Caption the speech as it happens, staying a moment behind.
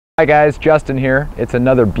Hi guys, Justin here. It's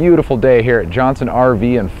another beautiful day here at Johnson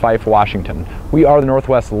RV in Fife, Washington. We are the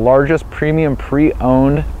Northwest's largest premium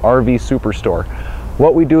pre-owned RV superstore.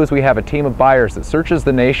 What we do is we have a team of buyers that searches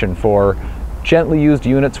the nation for gently used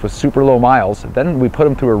units with super low miles. Then we put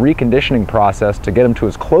them through a reconditioning process to get them to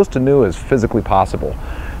as close to new as physically possible.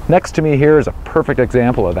 Next to me here is a perfect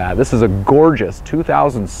example of that. This is a gorgeous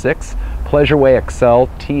 2006 Pleasureway Excel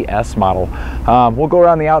TS model. We'll go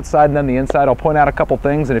around the outside and then the inside. I'll point out a couple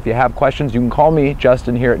things, and if you have questions, you can call me,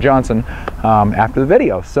 Justin, here at Johnson after the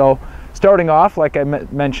video. So starting off, like I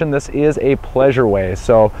mentioned, this is a Pleasureway.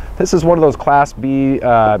 So this is one of those Class B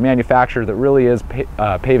manufacturers that really is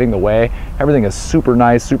paving the way. Everything is super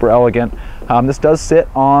nice, super elegant. This does sit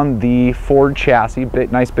on the Ford chassis,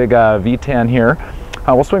 nice big V10 here.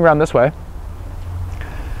 We'll swing around this way.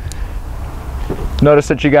 Notice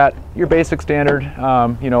that you got your basic standard,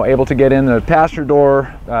 able to get in the passenger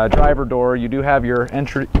door, driver door. You do have your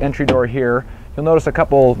entry door here. You'll notice a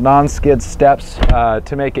couple non-skid steps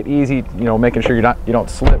to make it easy, making sure you don't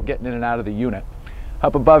slip getting in and out of the unit.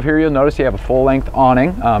 Up above here, you'll notice you have a full-length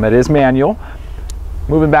awning. It is manual.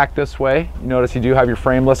 Moving back this way, you notice you do have your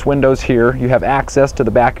frameless windows here. You have access to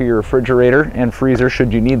the back of your refrigerator and freezer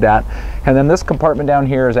should you need that. And then this compartment down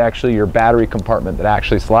here is actually your battery compartment that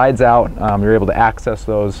actually slides out. You're able to access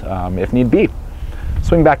those if need be.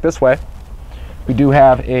 Swing back this way. We do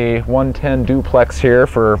have a 110 duplex here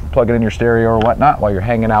for plugging in your stereo or whatnot while you're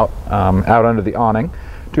hanging out out under the awning.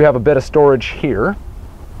 Do have a bit of storage here.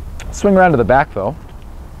 Swing around to the back though.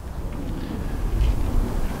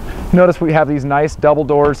 Notice we have these nice double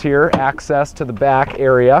doors here, access to the back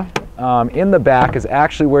area. In the back is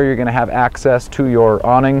actually where you're going to have access to your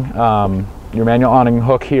awning, your manual awning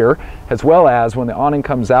hook here, as well as when the awning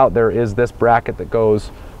comes out, there is this bracket that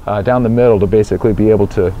goes down the middle to basically be able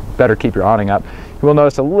to better keep your awning up. You will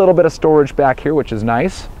notice a little bit of storage back here, which is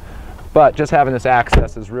nice, but just having this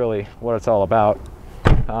access is really what it's all about.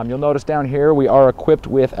 You'll notice down here we are equipped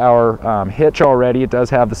with our hitch already. It does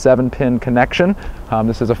have the 7-pin connection.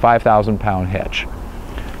 This is a 5,000-pound hitch.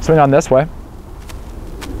 Swing on this way.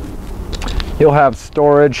 You'll have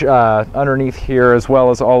storage underneath here as well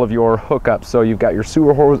as all of your hookups. So you've got your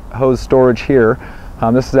sewer hose storage here.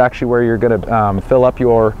 This is actually where you're going to fill up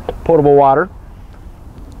your potable water.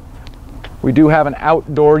 We do have an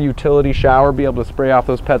outdoor utility shower, be able to spray off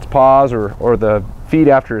those pets' paws or the feet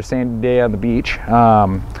after a sandy day on the beach.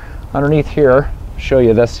 Underneath here, show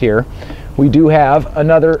you this here. We do have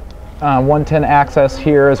another 110 access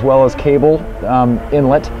here as well as cable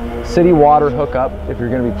inlet, city water hookup if you're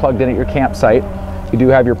going to be plugged in at your campsite. You do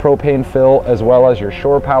have your propane fill as well as your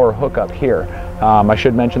shore power hookup here. I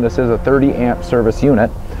should mention this is a 30 amp service unit.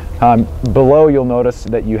 Below you'll notice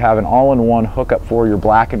that you have an all-in-one hookup for your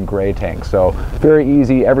black and gray tank. So very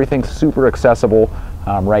easy, everything's super accessible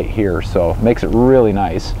right here, so makes it really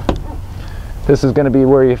nice. This is going to be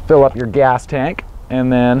where you fill up your gas tank,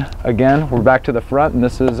 and then again we're back to the front, and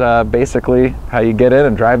this is basically how you get in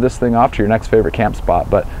and drive this thing off to your next favorite camp spot.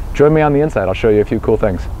 But join me on the inside, I'll show you a few cool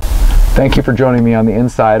things. Thank you for joining me on the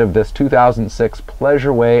inside of this 2006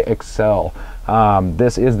 Pleasureway Excel.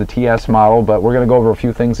 This is the TS model, but we're going to go over a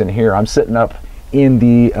few things in here. I'm sitting up in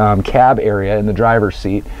the cab area in the driver's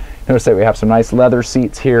seat. Notice that we have some nice leather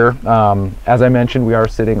seats here. As I mentioned, we are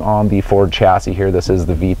sitting on the Ford chassis here. This is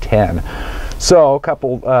the V10. So a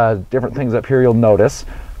couple different things up here you'll notice.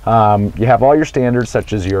 You have all your standards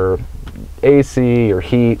such as your AC, your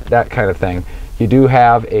heat, that kind of thing. You do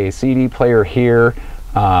have a CD player here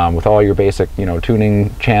with all your basic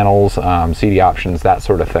tuning channels, CD options, that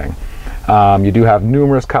sort of thing. You do have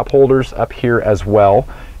numerous cup holders up here as well,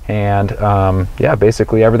 and yeah,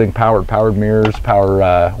 basically everything powered mirrors,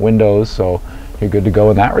 power windows, so you're good to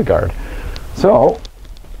go in that regard. So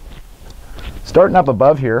starting up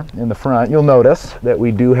above here in the front, you'll notice that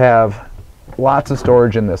we do have lots of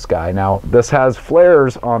storage in this guy. Now this has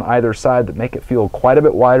flares on either side that make it feel quite a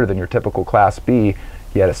bit wider than your typical Class B,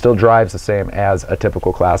 yet it still drives the same as a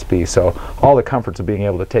typical Class B. So all the comforts of being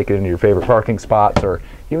able to take it into your favorite parking spots or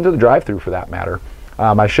even to the drive-through for that matter.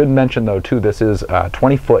 I should mention though too, this is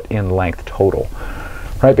 20 foot in length total.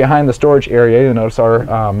 Right behind the storage area, you'll notice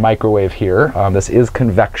our microwave here. This is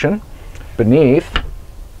convection. Beneath,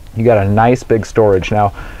 you got a nice big storage. Now,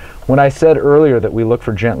 when I said earlier that we look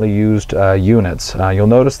for gently used units, you'll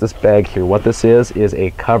notice this bag here. What this is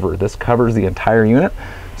a cover. This covers the entire unit.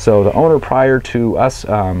 So the owner, prior to us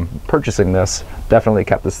purchasing this, definitely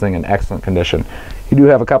kept this thing in excellent condition. You do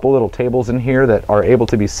have a couple little tables in here that are able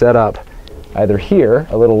to be set up either here,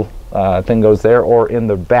 a little thing goes there, or in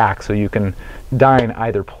the back, so you can dine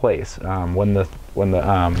either place. When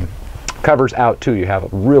the cover's out too, you have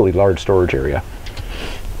a really large storage area.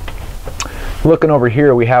 Looking over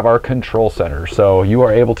here, we have our control center. So you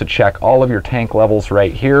are able to check all of your tank levels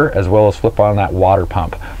right here, as well as flip on that water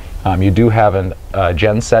pump. You do have a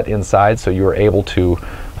gen set inside, so you are able to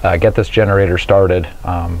get this generator started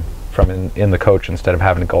from in the coach instead of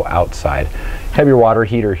having to go outside. Have your water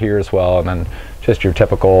heater here as well, and then just your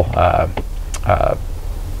typical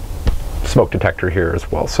smoke detector here as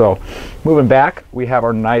well. So moving back, we have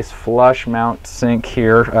our nice flush mount sink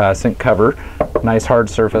here, sink cover, nice hard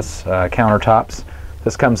surface countertops.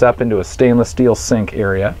 This comes up into a stainless steel sink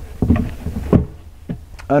area.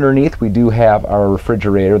 Underneath, we do have our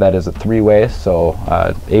refrigerator. That is a three-way, so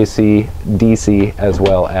AC, DC, as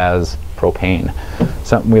well as propane.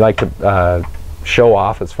 Something we like to show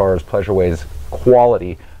off as far as Pleasureways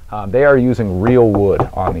quality. They are using real wood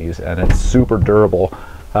on these, and it's super durable.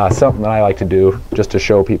 Something that I like to do just to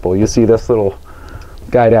show people. You see this little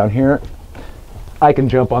guy down here? I can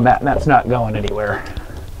jump on that and that's not going anywhere.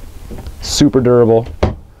 Super durable,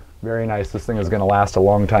 very nice. This thing is going to last a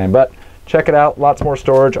long time, but check it out. Lots more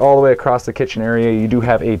storage all the way across the kitchen area. You do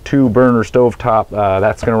have a 2-burner stovetop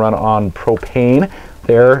that's going to run on propane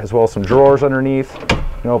there, as well as some drawers underneath. You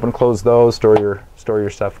can open and close those, store your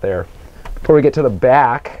stuff there. Before we get to the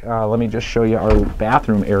back, let me just show you our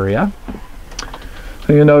bathroom area.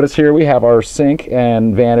 So you'll notice here we have our sink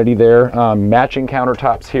and vanity there, matching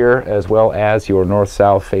countertops here, as well as your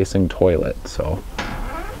north-south facing toilet.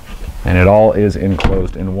 And it all is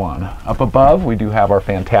enclosed in one. Up above, we do have our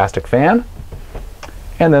fantastic fan.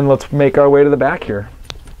 And then let's make our way to the back here.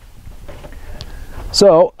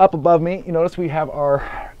 So up above me, you notice we have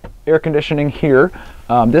our air conditioning here.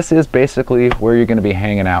 This is basically where you're going to be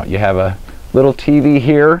hanging out. You have a little TV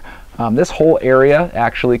here. This whole area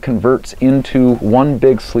actually converts into one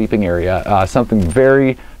big sleeping area. Something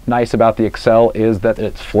very nice about the Excel is that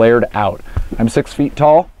it's flared out. I'm 6 feet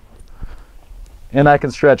tall, and I can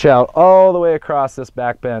stretch out all the way across this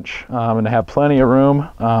back bench and have plenty of room.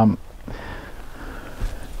 Then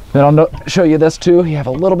I'll show you this too. You have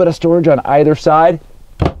a little bit of storage on either side.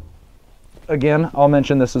 Again, I'll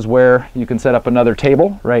mention this is where you can set up another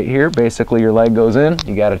table right here. Basically, your leg goes in,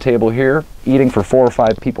 you got a table here, eating for 4 or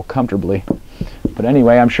 5 people comfortably. But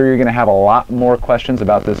anyway, I'm sure you're going to have a lot more questions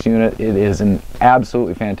about this unit. It is in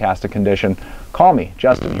absolutely fantastic condition. Call me,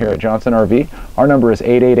 Justin, here at Johnson RV. Our number is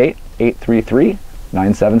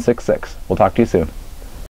 888-833-9766. We'll talk to you soon.